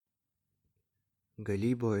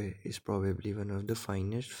Gully Boy is probably one of the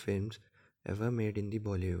finest films ever made in the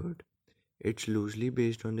Bollywood. It's loosely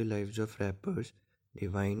based on the lives of rappers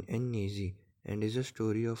Divine and Nazy and is a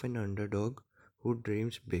story of an underdog who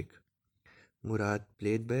dreams big. Murad,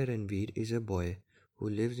 played by Ranveer, is a boy who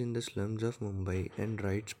lives in the slums of Mumbai and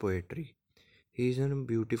writes poetry. He is in a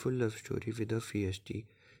beautiful love story with a feisty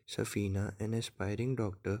Safina, an aspiring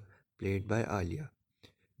doctor played by Alia.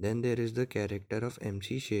 Then there is the character of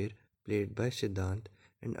MC Sher, played by Siddhant,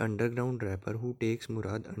 an underground rapper who takes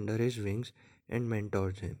Murad under his wings and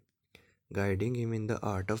mentors him, guiding him in the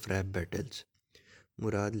art of rap battles.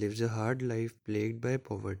 Murad lives a hard life plagued by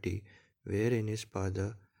poverty, wherein his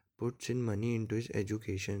father puts in money into his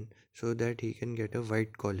education so that he can get a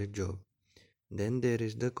white collar job. Then there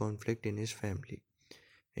is the conflict in his family,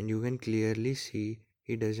 and you can clearly see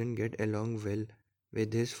he doesn't get along well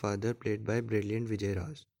with his father, played by brilliant Vijay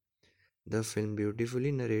Raj. The film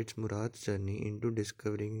beautifully narrates Murad's journey into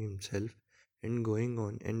discovering himself and going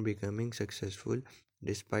on and becoming successful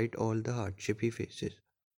despite all the hardship he faces.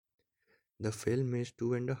 The film is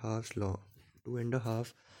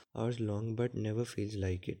 2.5 hours long but never feels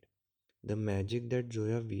like it. The magic that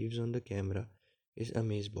Zoya weaves on the camera is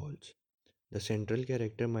amazeballs. The central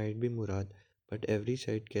character might be Murad, but every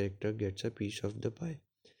side character gets a piece of the pie.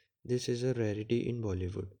 This is a rarity in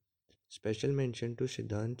Bollywood. Special mention to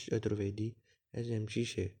Siddhant Chaturvedi as MC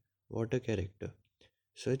Sher. What a character.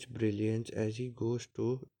 Such brilliance as he goes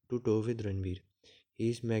toe to toe with Ranveer. He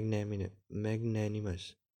is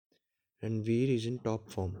magnanimous. Ranveer is in top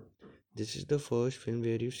form. This is the first film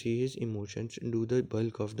where you see his emotions do the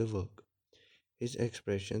bulk of the work. His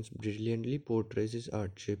expressions brilliantly portrays his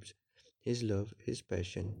hardships, his love, his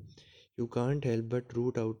passion. You can't help but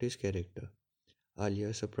root out his character.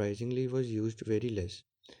 Alia surprisingly was used very less,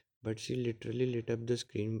 but she literally lit up the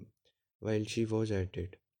screen while she was at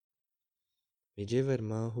it. Vijay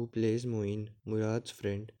Verma, who plays Moin, Murad's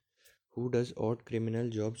friend, who does odd criminal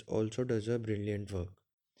jobs, also does a brilliant work.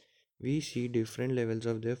 We see different levels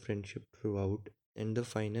of their friendship throughout, and the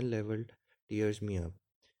final level tears me up.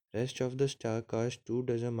 Rest of the star cast too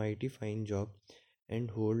does a mighty fine job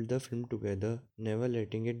and hold the film together, never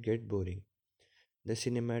letting it get boring. The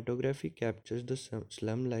cinematography captures the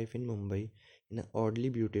slum life in Mumbai in an oddly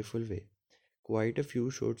beautiful way. Quite a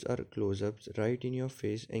few shots are close ups right in your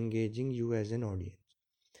face, engaging you as an audience.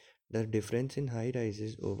 The difference in high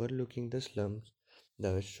rises overlooking the slums,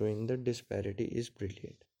 thus showing the disparity, is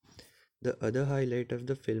brilliant. The other highlight of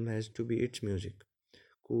the film has to be its music.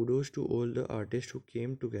 Kudos to all the artists who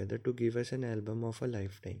came together to give us an album of a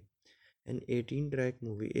lifetime. An 18-track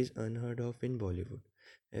movie is unheard of in Bollywood.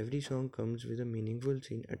 Every song comes with a meaningful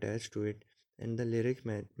scene attached to it, and the lyrics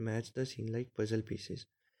match the scene like puzzle pieces.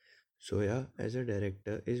 Soya, as a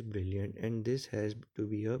director, is brilliant, and this has to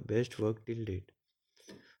be her best work till date.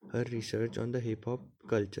 Her research on the hip hop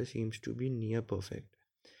culture seems to be near perfect.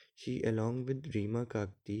 She, along with Reema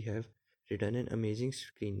Kakti, have written an amazing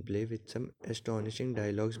screenplay with some astonishing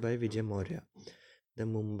dialogues by Vijay Maurya. The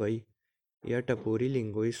Mumbai Ya Tapori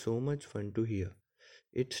lingo is so much fun to hear.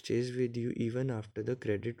 It stays with you even after the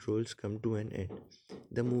credit rolls come to an end.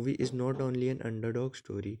 The movie is not only an underdog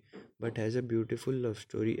story but has a beautiful love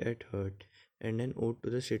story at heart and an ode to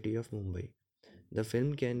the city of Mumbai. The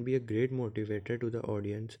film can be a great motivator to the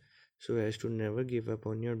audience so as to never give up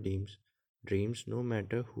on your dreams no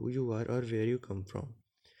matter who you are or where you come from.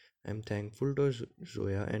 I'm thankful to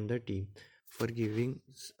Zoya and the team for giving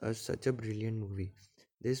us such a brilliant movie.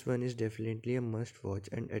 This one is definitely a must watch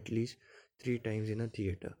and at least 3 times in a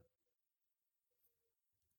theater.